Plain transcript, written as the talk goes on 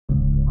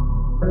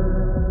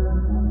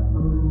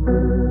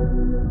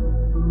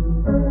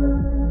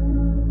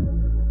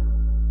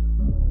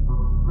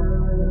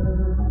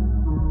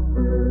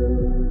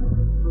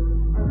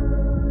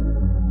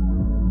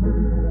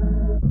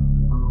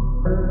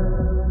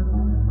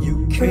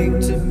You came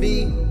to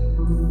me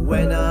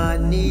when I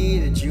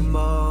needed you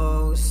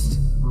most.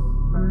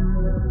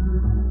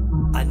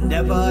 I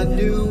never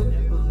knew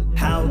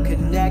how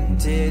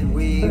connected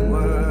we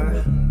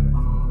were.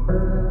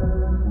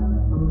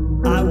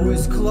 I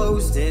was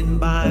closed in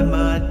by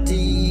my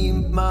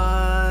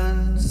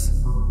demons,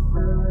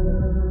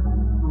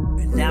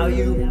 and now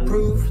you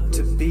proved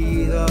to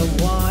be the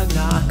one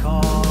I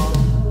call.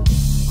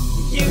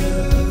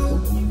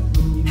 You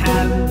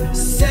have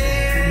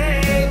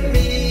saved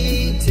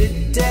me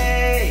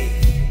today,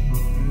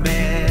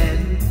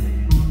 man.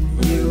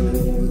 You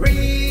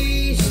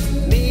reached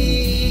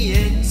me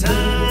in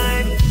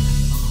time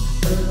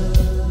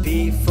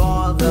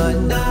before the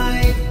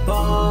night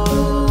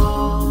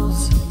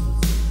falls,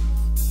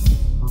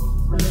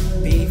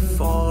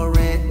 before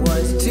it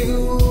was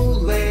too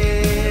late.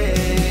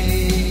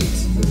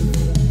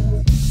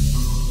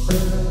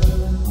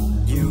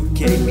 You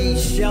gave me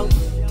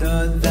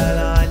shelter that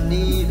I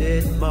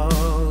needed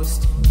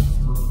most.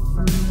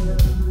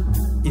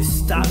 You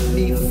stopped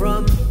me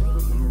from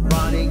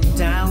running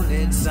down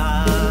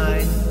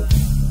inside.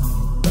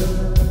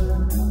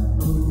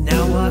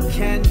 Now I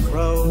can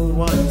grow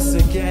once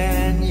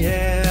again,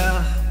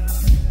 yeah.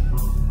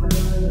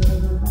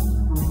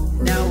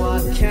 Now I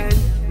can